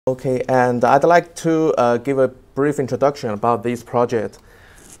Okay, and I'd like to give a brief introduction about this project.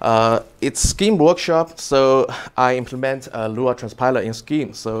 It's Scheme workshop, so I implement Lua Transpiler in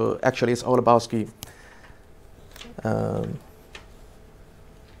Scheme. So actually, it's all about Scheme.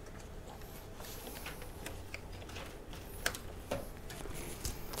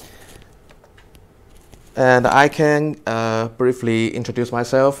 And I can briefly introduce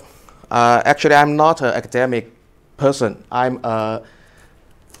myself. Actually, I'm not an academic person. I'm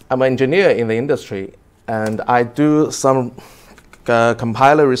an engineer in the industry, and I do some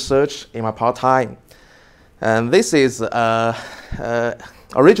compiler research in my part-time. And this is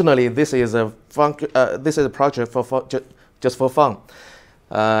originally this is a project for just for fun,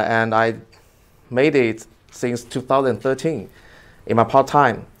 and I made it since 2013 in my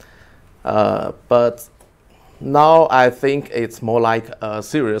part-time. But now I think it's more like a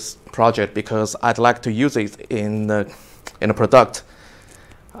serious project because I'd like to use it in a product.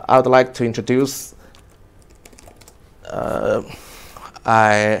 I'd like to introduce. I'd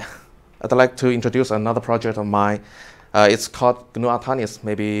like to introduce another project of mine. It's called gLua.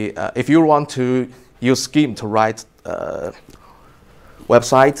 Maybe if you want to use Scheme to write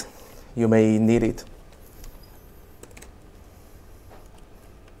website, you may need it.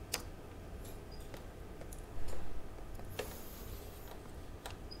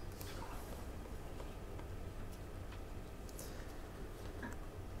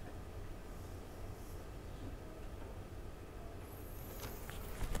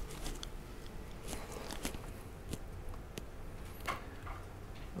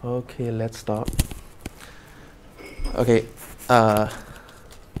 Okay, let's start. Okay,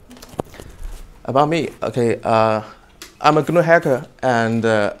 about me. Okay, I'm a gNU hacker and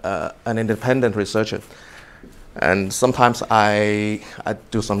an independent researcher, and sometimes I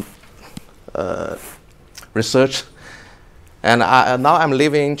do some research. And now I'm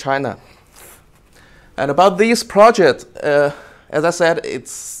living in China. And about this project, as I said,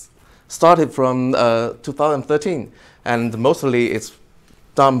 it's started from 2013, and mostly it's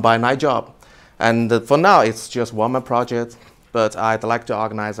done by night job. And for now, it's just one-man project, but I'd like to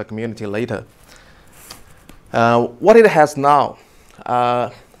organize a community later. What it has now,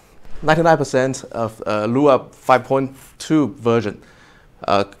 99% of Lua 5.2 version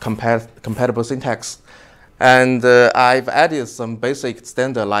compatible syntax. And I've added some basic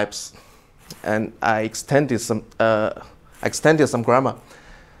standard libs, and I extended some grammar.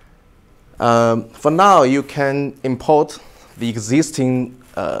 For now, you can import the existing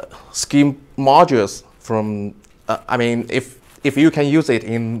Scheme modules from. I mean, if you can use it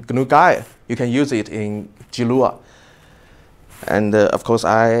in GNU GUI, you can use it in gLua. And of course,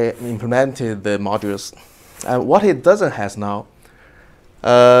 I implemented the modules. What it doesn't have now,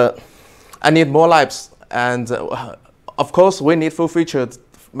 I need more libs. And of course, we need full-featured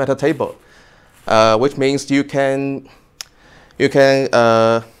meta table, which means you can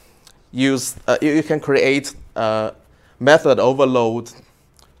create method overload,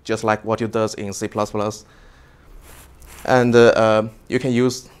 just like what it does in C++. And you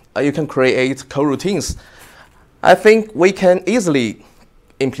can create coroutines. I think we can easily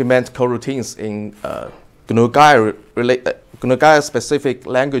implement coroutines in GNU GUI specific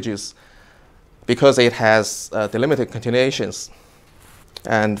languages, because it has delimited continuations.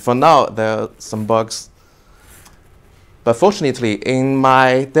 And for now, there are some bugs. But fortunately, in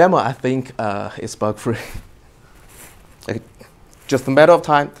my demo, I think it's bug-free. Just a matter of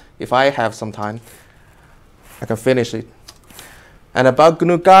time. If I have some time, I can finish it. And about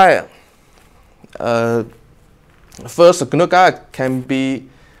GNU GUI, first, GNU GUI can be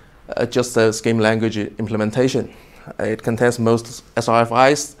just a Scheme language implementation. It contains most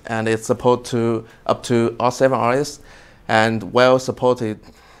SRFIs, and it supports up to R7 RS, and well supported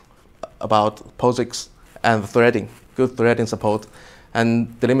about POSIX and threading, good threading support,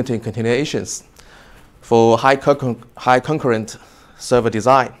 and delimiting continuations for high concurrent server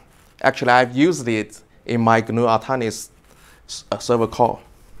design. Actually, I've used it in my GNU server call,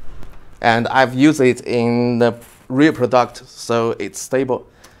 and I've used it in the real product, so it's stable.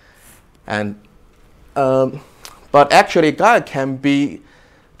 And but actually, GUI can be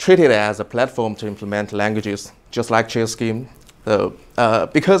treated as a platform to implement languages, just like Scheme. So,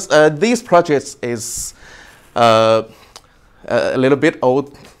 because these projects is a little bit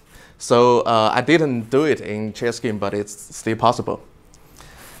old, so I didn't do it in Scheme, but it's still possible.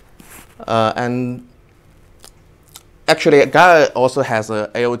 And actually, GUI also has a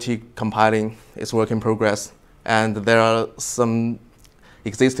AOT compiling. It's work in progress, and there are some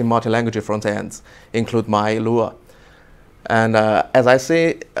existing multi-language front ends, include my Lua. And as I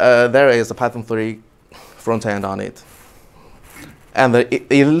see, there is a Python 3 front end on it. And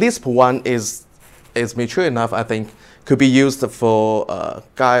the Lisp one is mature enough, I think, could be used for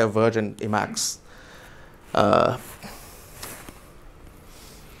Gaia version Emacs.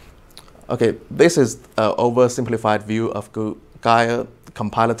 Okay, this is an oversimplified view of Gaia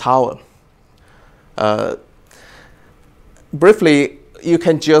compiler tower. Briefly, you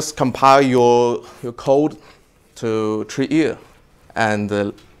can just compile your code to tree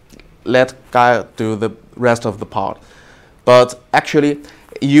and let Gaia do the rest of the part. But actually,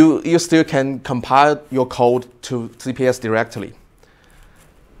 you still can compile your code to CPS directly.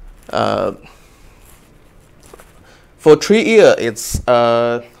 For tree it's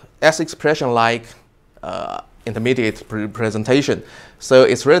S expression-like intermediate representation, so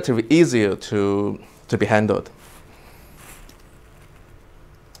it's relatively easier to be handled.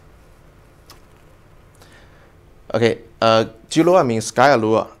 Okay, gLua means Gaia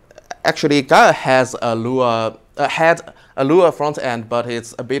Lua. Actually, Gaia has a Lua had a Lua front end, but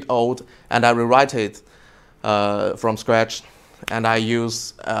it's a bit old, and I rewrite it from scratch, and I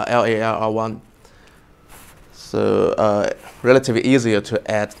use LAR1. So relatively easier to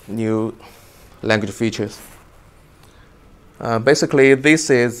add new language features. Basically, this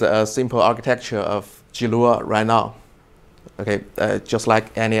is a simple architecture of gLua right now. Okay, just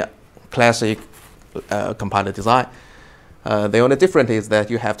like any classic compiler design. The only difference is that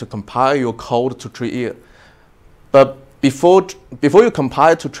you have to compile your code to tree. But before you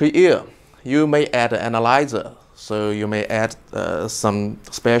compile to tree, you may add an analyzer. So you may add some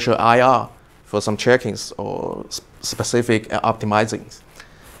special IR for some checkings or specific optimizings.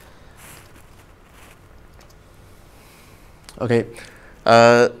 Okay,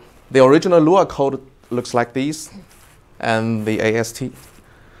 the original Lua code looks like this, and the AST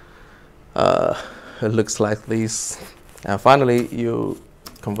looks like this. And finally, you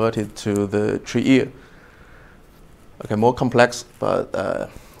convert it to the tree. Okay, more complex, but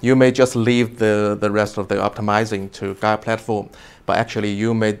you may just leave the rest of the optimizing to Gaia platform, but actually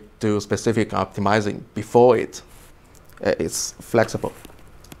you may do specific optimizing before it. It's flexible.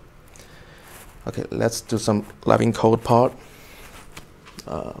 Okay, let's do some loving code part.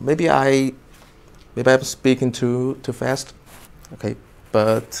 Maybe I'm speaking too fast. Okay,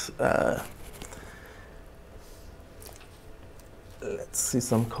 but let's see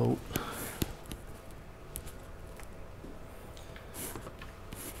some code.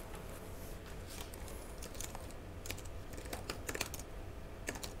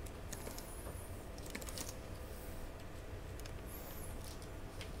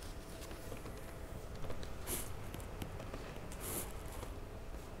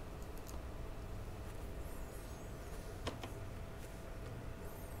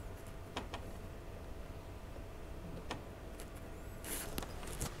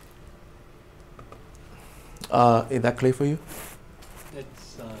 Is that clear for you?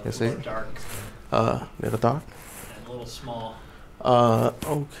 It's Yes, a little dark little dark. and a little small.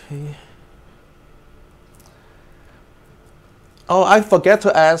 Okay. Oh, I forget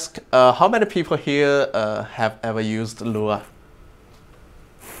to ask, how many people here have ever used Lua?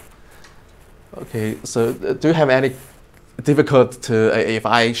 Okay, so do you have any difficulty if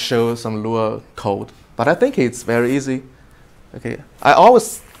I show some Lua code? But I think it's very easy. Okay, I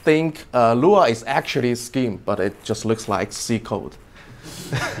always think Lua is actually a scheme, but it just looks like C code.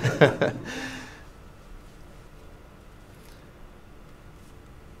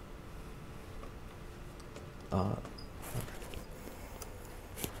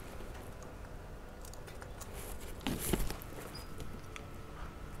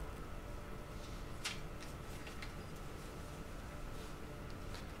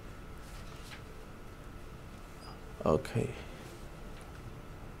 Okay.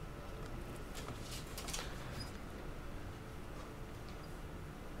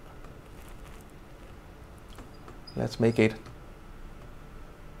 Let's make it.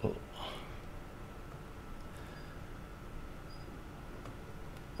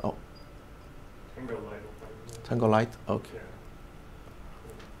 Oh. Tango light. Okay.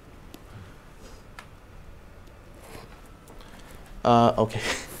 Okay.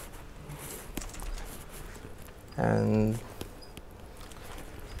 And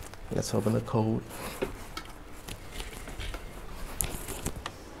let's open the code.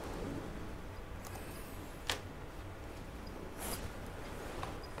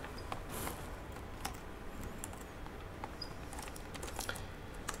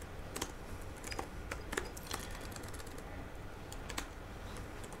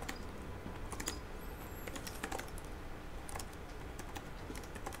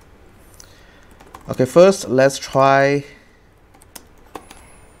 Okay, first let's try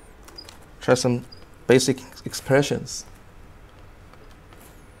some basic expressions.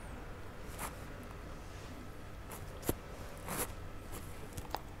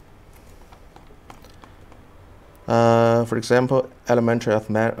 For example, elementary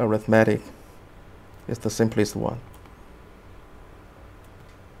arithmetic is the simplest one.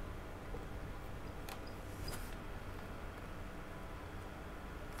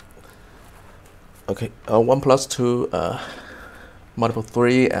 Okay, 1 plus 2, multiple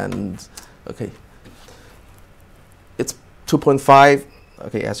 3, and okay, it's 2.5.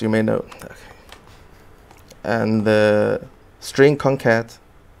 Okay, as you may know. Okay. And the string concat.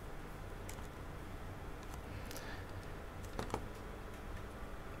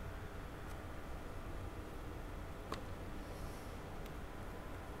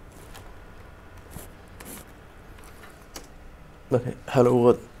 Okay, hello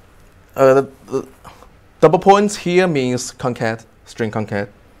world. The double points here means concat, string concat.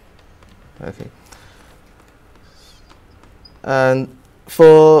 Okay. And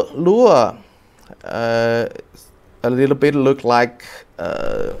for Lua, a little bit look like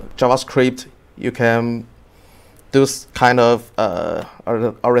JavaScript. You can do kind of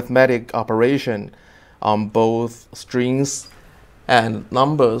arithmetic operation on both strings and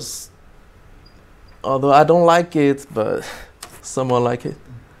numbers. Although I don't like it, but someone like it.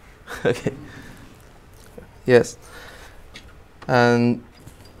 Okay. Yes. And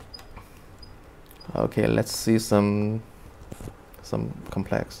okay, let's see some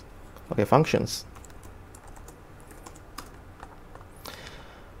complex. Okay, functions.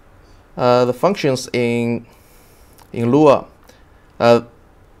 The functions in Lua, the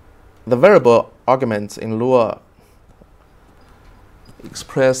variable arguments in Lua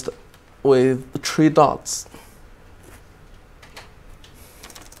expressed with 3 dots.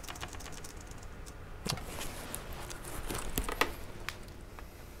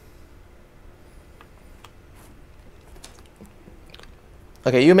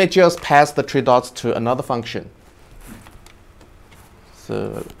 Okay, you may just pass the 3 dots to another function.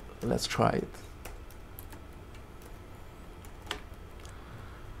 So let's try it.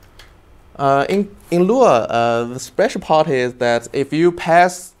 In Lua, the special part is that if you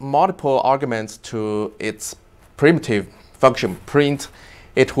pass multiple arguments to its primitive function print,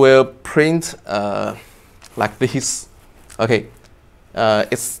 it will print like this. Okay,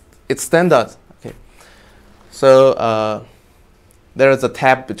 it's standard. Okay, so there is a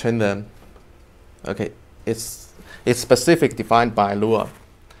tab between them. Okay, it's specific defined by Lua.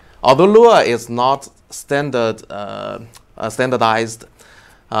 Although Lua is not standardized,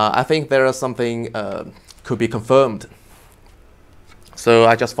 I think there is something could be confirmed. So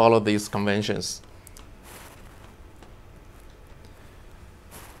I just follow these conventions.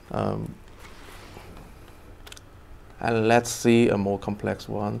 And let's see a more complex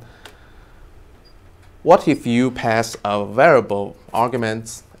one. What if you pass a variable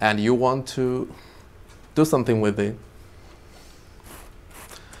argument and you want to do something with it?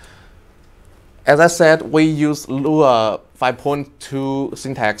 As I said, we use Lua 5.2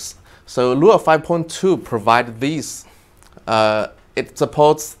 syntax. So Lua 5.2 provides these. It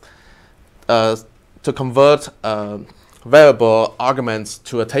supports to convert variable arguments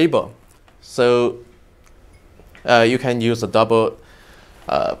to a table. So you can use a double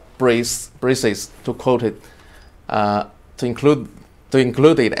braces to quote it, to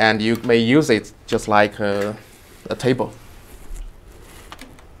include it, and you may use it just like a table.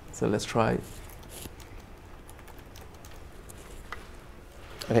 So let's try it.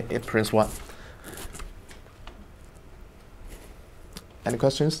 Okay, it prints 1. Any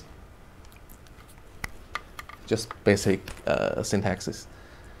questions? Just basic syntaxes.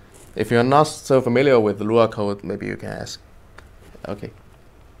 If you're not so familiar with Lua code, maybe you can ask. Okay.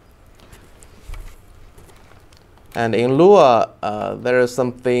 And in Lua, there is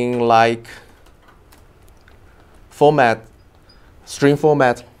something like format, string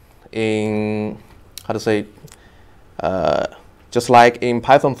format in, how to say, just like in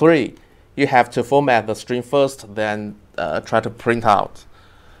Python 3, you have to format the string first, then try to print out.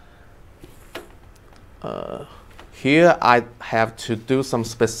 Here I have to do some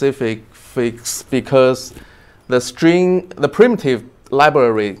specific fix because the primitive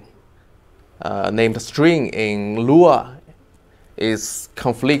library named string in Lua is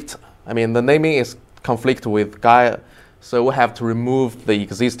conflict. I mean, the naming is conflict with Gaia, so we have to remove the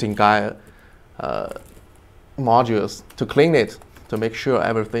existing Gaia modules to clean it, to make sure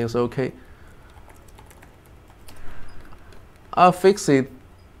everything is okay. I'll fix it.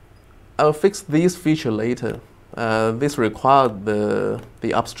 I'll fix this feature later. This required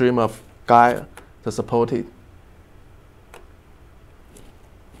the upstream of Gaia to support it.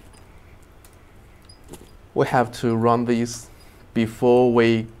 We have to run this before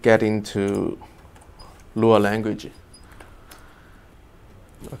we get into Lua language.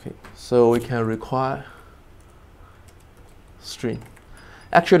 Okay, so we can require string.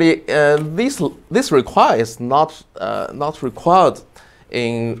 Actually, this require is not required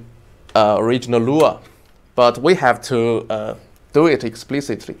in original Lua, but we have to do it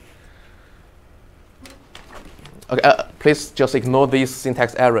explicitly. Okay, please just ignore this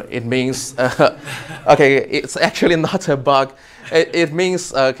syntax error. It means okay, it's actually not a bug. It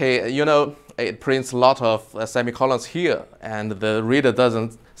means okay, you know, it prints a lot of semicolons here, and the reader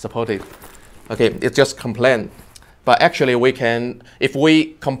doesn't support it. Okay, it's just complaint. But actually, we can, if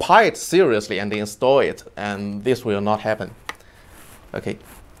we compile it seriously and install it, and this will not happen. Okay.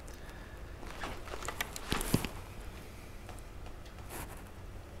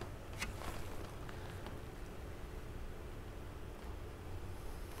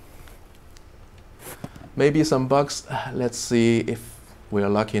 Maybe some bugs. Let's see if we are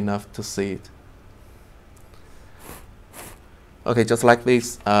lucky enough to see it. Okay, just like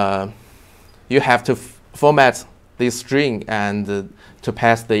this, you have to format this string and to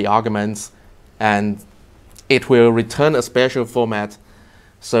pass the arguments, and it will return a special format,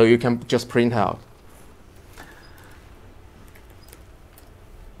 so you can just print out.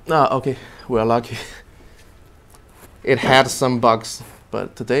 Okay, we're lucky. It had some bugs,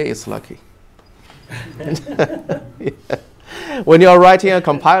 but today it's lucky. Yeah. When you're writing a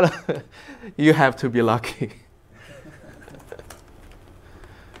compiler, you have to be lucky.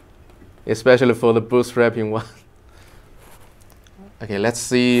 Especially for the bootstrapping one. Okay, let's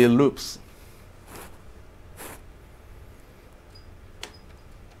see loops.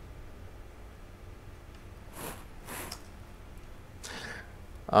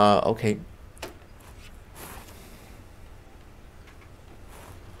 Okay.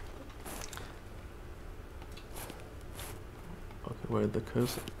 Okay, where the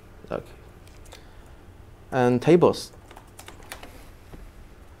cursor? Okay. And tables.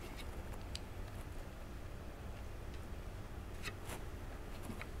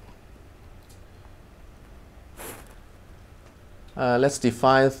 Let's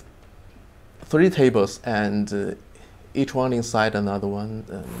define 3 tables, and each one inside another one,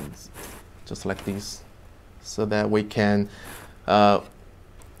 and just like this, so that we can,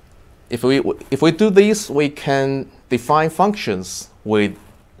 if we do this, we can define functions with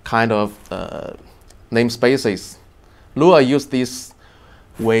kind of namespaces. Lua use this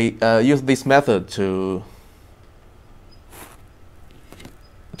method to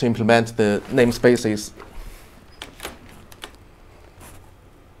implement the namespaces.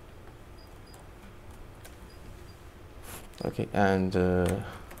 Okay, and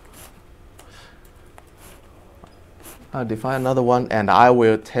I'll define another one, and I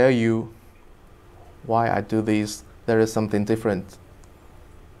will tell you why I do this. There is something different.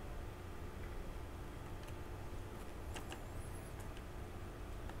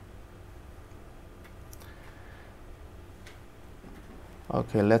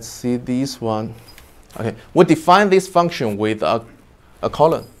 Okay, let's see this one. Okay, we define this function with a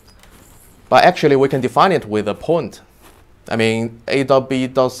colon, but actually we can define it with a point. I mean,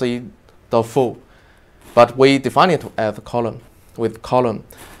 a.b.c.full, but we define it as a column, with column,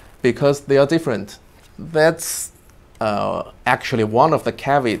 because they are different. That's actually one of the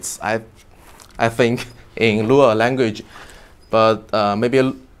caveats, I think, in Lua language, but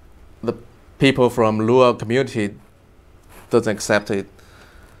maybe the people from Lua community doesn't accept it.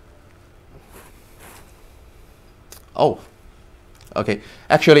 Oh, okay.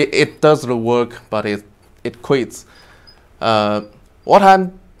 Actually, it does work, but it quits. What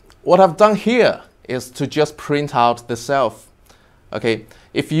I've done here is to just print out the self. Okay,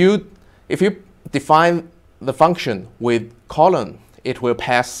 if you define the function with colon, it will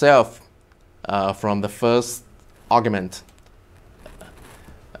pass self from the first argument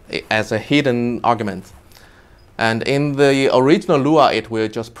as a hidden argument. And in the original Lua, it will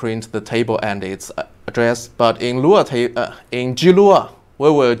just print the table and its address. But in in gLua,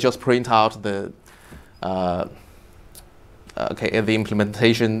 we will just print out the the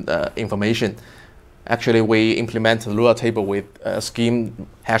implementation information. Actually, we implement the Lua table with a scheme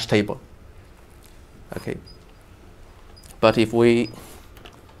hash table. Okay. But if we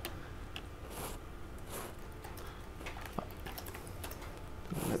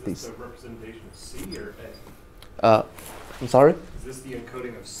Is this a representation of C or A? I'm sorry? Is this the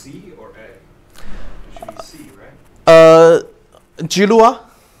encoding of C or A? It should be C, right? gLua,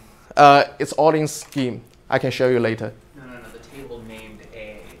 it's all in scheme. I can show you later. No, the table named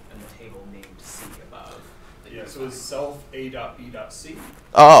A and the table named C above. Yeah, so is self A.B.C?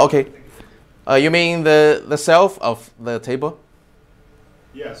 Oh, okay. You mean the self of the table?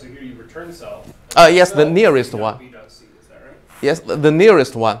 Yeah, so here you return self. Yes, the nearest one. B.C, is that right? Yes, the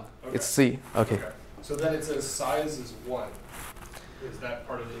nearest one. Okay. It's C. Okay. So then it says size is 1. Is that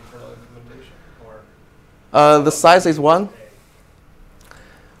part of the internal implementation, or? The size is 1.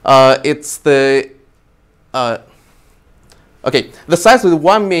 It's the okay. The size with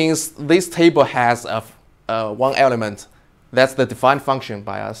 1 means this table has a 1 element. That's the defined function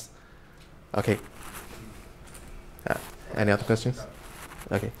by us. Okay. Any other questions?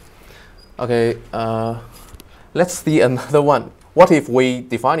 Okay. Okay. Let's see another one. What if we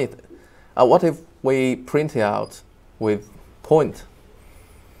define it? What if we print it out with point?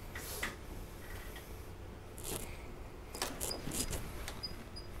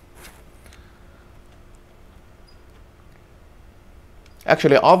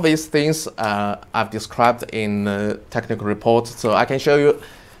 Actually, all these things I've described in the technical report, so I can show you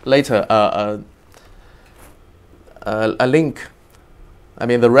later a link. I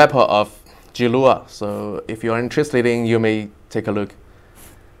mean, the wrapper of gLua. So if you're interested in, you may take a look.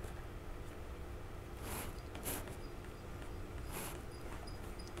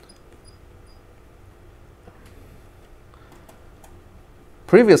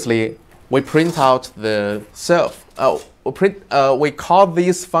 Previously, we print out the self. We call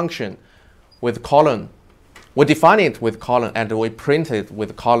this function with colon. We define it with colon, and we print it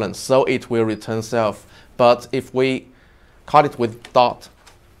with colon, so it will return self. But if we call it with dot,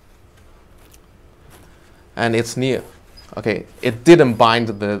 and it's near, okay, it didn't bind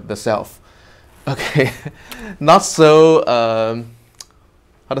the self. Okay, not so,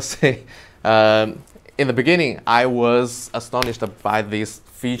 how to say, in the beginning, I was astonished by this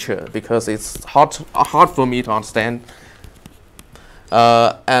feature because it's hard for me to understand.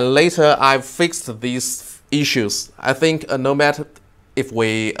 And later, I fixed these issues. I think no matter if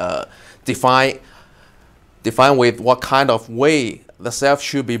we define with what kind of way the self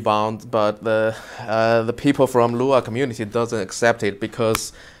should be bound, but the people from Lua community doesn't accept it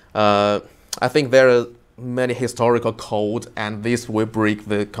because I think there are many historical code, and this will break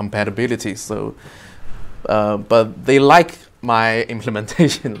the compatibility. So. But they like my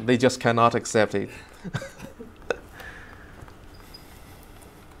implementation. They just cannot accept it.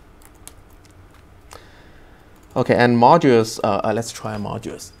 Okay, and modules. Let's try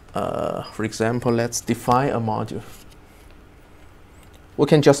modules. For example, let's define a module. We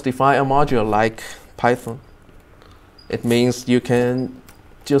can just define a module like Python. It means you can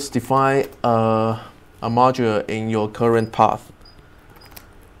just define a module in your current path.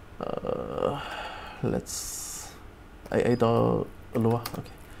 Let's gLua,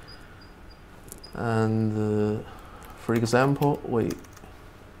 okay. And for example, we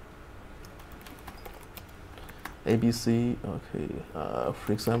ABC, okay.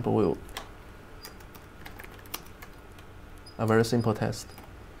 For example, we'll a very simple test.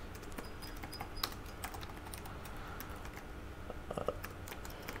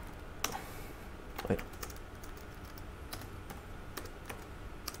 Wait.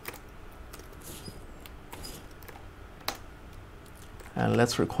 And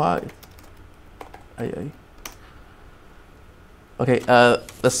let's require AA. Okay,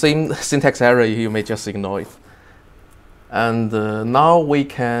 the same syntax error, you may just ignore it. And now we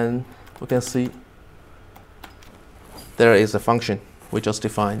can see there is a function we just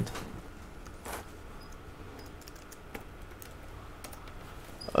defined.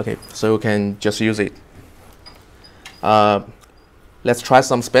 Okay, so we can just use it. Let's try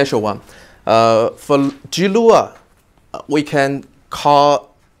some special one. For gLua, we can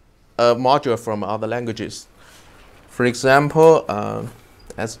call a module from other languages. For example,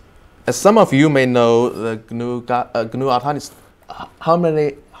 as some of you may know, the GNU Artanis. How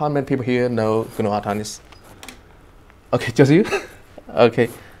many people here know GNU Artanis? Okay, just you. Okay.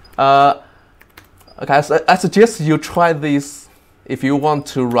 Okay. So I suggest you try this if you want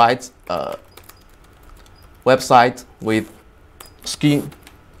to write a website with scheme.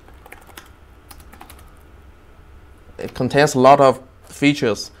 It contains a lot of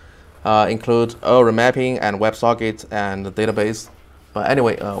features, include array mapping and WebSocket and the database. But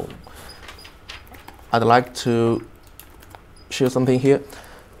anyway, I'd like to show something here.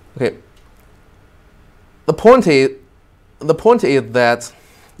 Okay. The point is that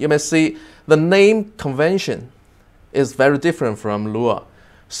you may see the name convention is very different from Lua,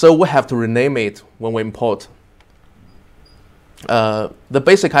 so we have to rename it when we import. The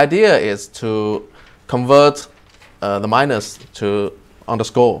basic idea is to convert the minus to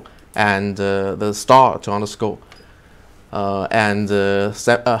underscore and the star to underscore and a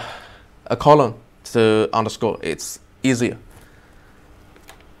colon to underscore. It's easier.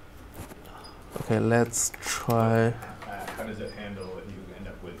 Okay, let's try. How does it handle if you end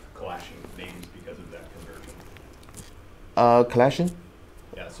up with clashing names because of that conversion? Clashing?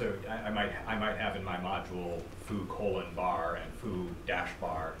 Yeah, so I might have in my module foo : bar and foo dash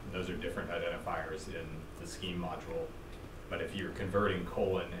bar. And those are different identifiers in the scheme module. But if you're converting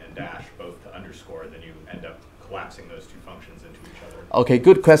colon and dash both to underscore, then you end up collapsing those two functions into each other. Okay,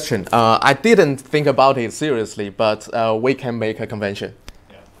 good question. I didn't think about it seriously, but we can make a convention.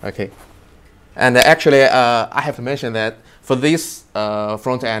 Yeah. Okay. And actually, I have to mention that for this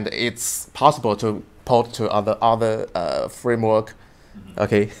front end, it's possible to port to other framework. Mm-hmm.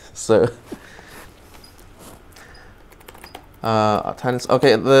 Okay, so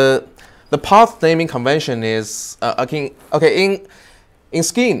okay, the path naming convention is again okay in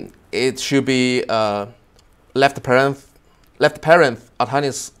Scheme it should be left parent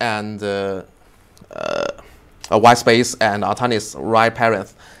Artanis and a white space and Artanis right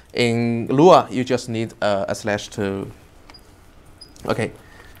parent. In Lua, you just need a slash to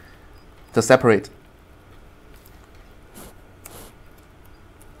separate.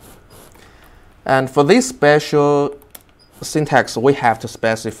 And for this special syntax, we have to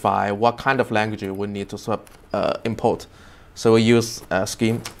specify what kind of language we need to import. So we use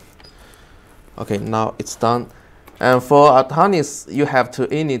scheme. Okay, now it's done. And for Artanis, you have to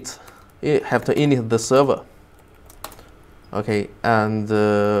init the server. Okay, and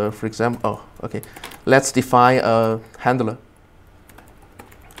for example, let's define a handler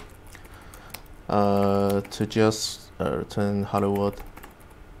to just return hello world.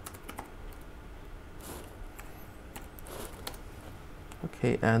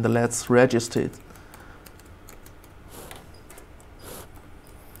 Okay, and let's register it.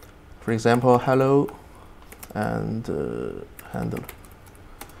 For example, hello and handler,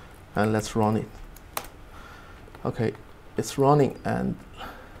 and let's run it. Okay. It's running, and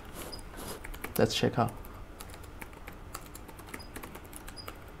let's check out.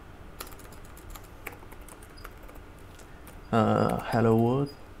 Hello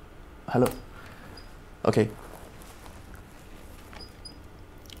world. Hello. Okay.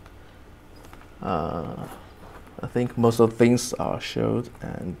 I think most of the things are showed,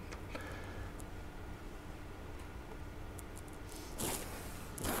 and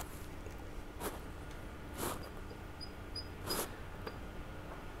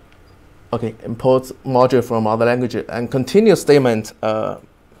okay, import module from other languages and continuous statement. I'm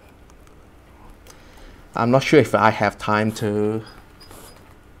not sure if I have time to.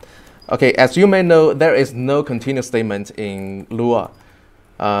 Okay, as you may know, there is no continuous statement in Lua,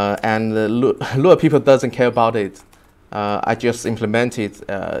 and Lua people doesn't care about it. I just implement it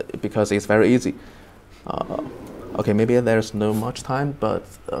because it's very easy. Okay, maybe there's no much time, but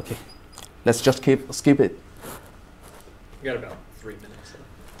okay, let's just skip it. You got about 3 minutes.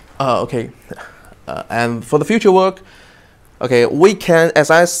 Okay, and for the future work, okay, we can, as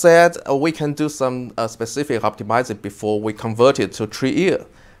I said, we can do some specific optimizing before we convert it to tree-ear,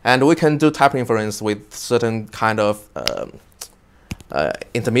 and we can do type inference with certain kind of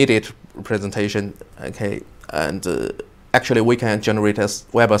intermediate representation. Okay, and actually we can generate as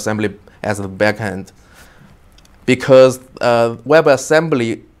WebAssembly as the backend because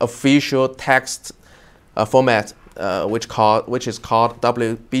WebAssembly official text format. Which is called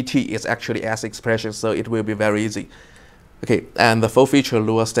WBT is actually as expression, so it will be very easy. Okay, and the full feature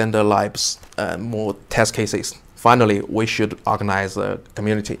Lua standard libs more test cases. Finally, we should organize a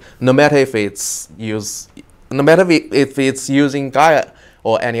community, no matter if it's using Gaia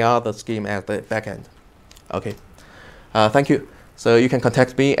or any other scheme as the backend. Okay, thank you. So you can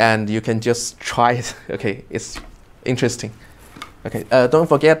contact me and you can just try it. Okay, it's interesting. Okay, don't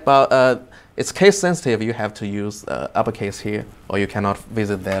forget about. It's case sensitive. You have to use uppercase here, or you cannot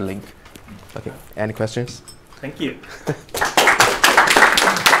visit their link. Okay. Any questions? Thank you.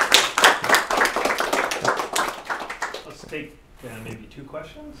 Let's take maybe 2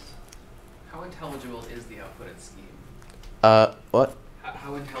 questions. How intelligible is the outputted scheme? What?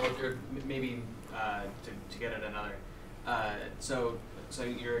 How intelligible? Maybe to get at another. So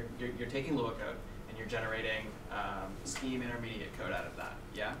you're taking Lua code and you're generating scheme intermediate code out of that.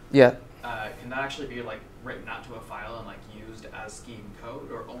 Yeah. Yeah. Can that actually be like written out to a file and like used as scheme code,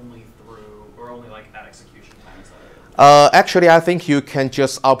 or only like at execution time? Actually, I think you can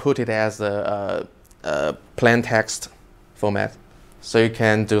just output it as a plain text format, so you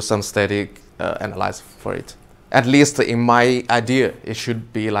can do some static analysis for it. At least in my idea, it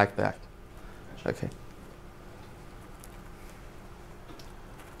should be like that. Okay.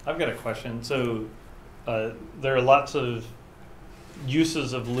 I've got a question. So there are lots of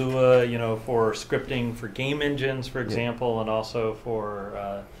uses of Lua, for scripting for game engines, for example, and also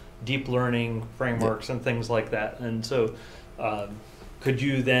for deep learning frameworks and things like that. And so, could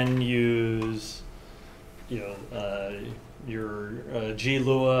you then use, your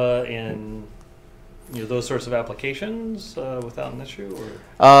gLua in, those sorts of applications without an issue?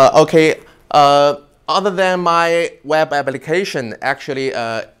 Or? Okay. Other than my web application, actually,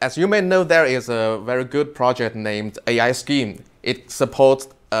 as you may know, there is a very good project named AI Scheme. It supports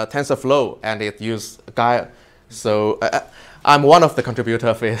TensorFlow and it uses gLua. So I'm one of the contributors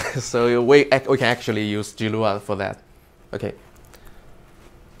of it. So we can actually use gLua for that. Okay.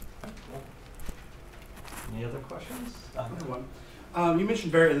 Any other questions? I have one. You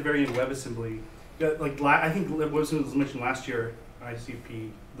mentioned at the very end WebAssembly. I think WebAssembly was mentioned last year at ICP.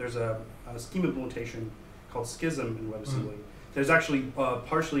 There's a scheme implementation called Schism in WebAssembly. There's actually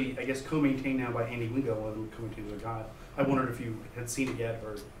partially, I guess, co-maintained now by Andy Wingo, one of them co-maintained with Guile. I wondered if you had seen it yet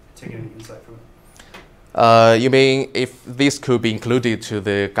or taken any insight from it. You mean if this could be included to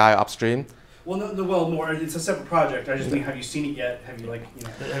the Guile upstream? Well, no, more. It's a separate project. I just mean, have you seen it yet? Have you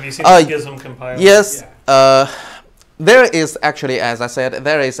Have you seen the Schism compiler? Yes. Yeah. There is actually, as I said,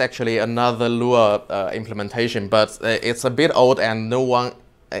 there is actually another Lua implementation, but it's a bit old and no one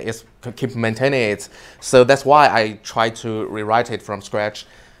is keep maintaining it. So that's why I tried to rewrite it from scratch.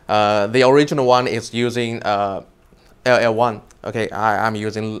 The original one is using LL1. Okay, I'm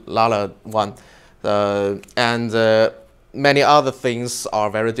using Lala 1. And many other things are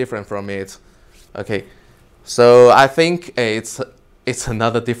very different from it. Okay, so I think it's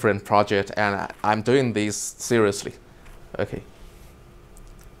another different project, and I'm doing this seriously. Okay,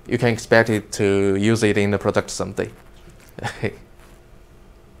 you can expect it to use it in the product someday. Okay.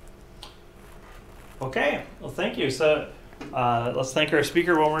 Okay. Well, thank you. So let's thank our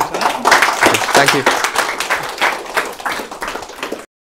speaker one more time. Thank you.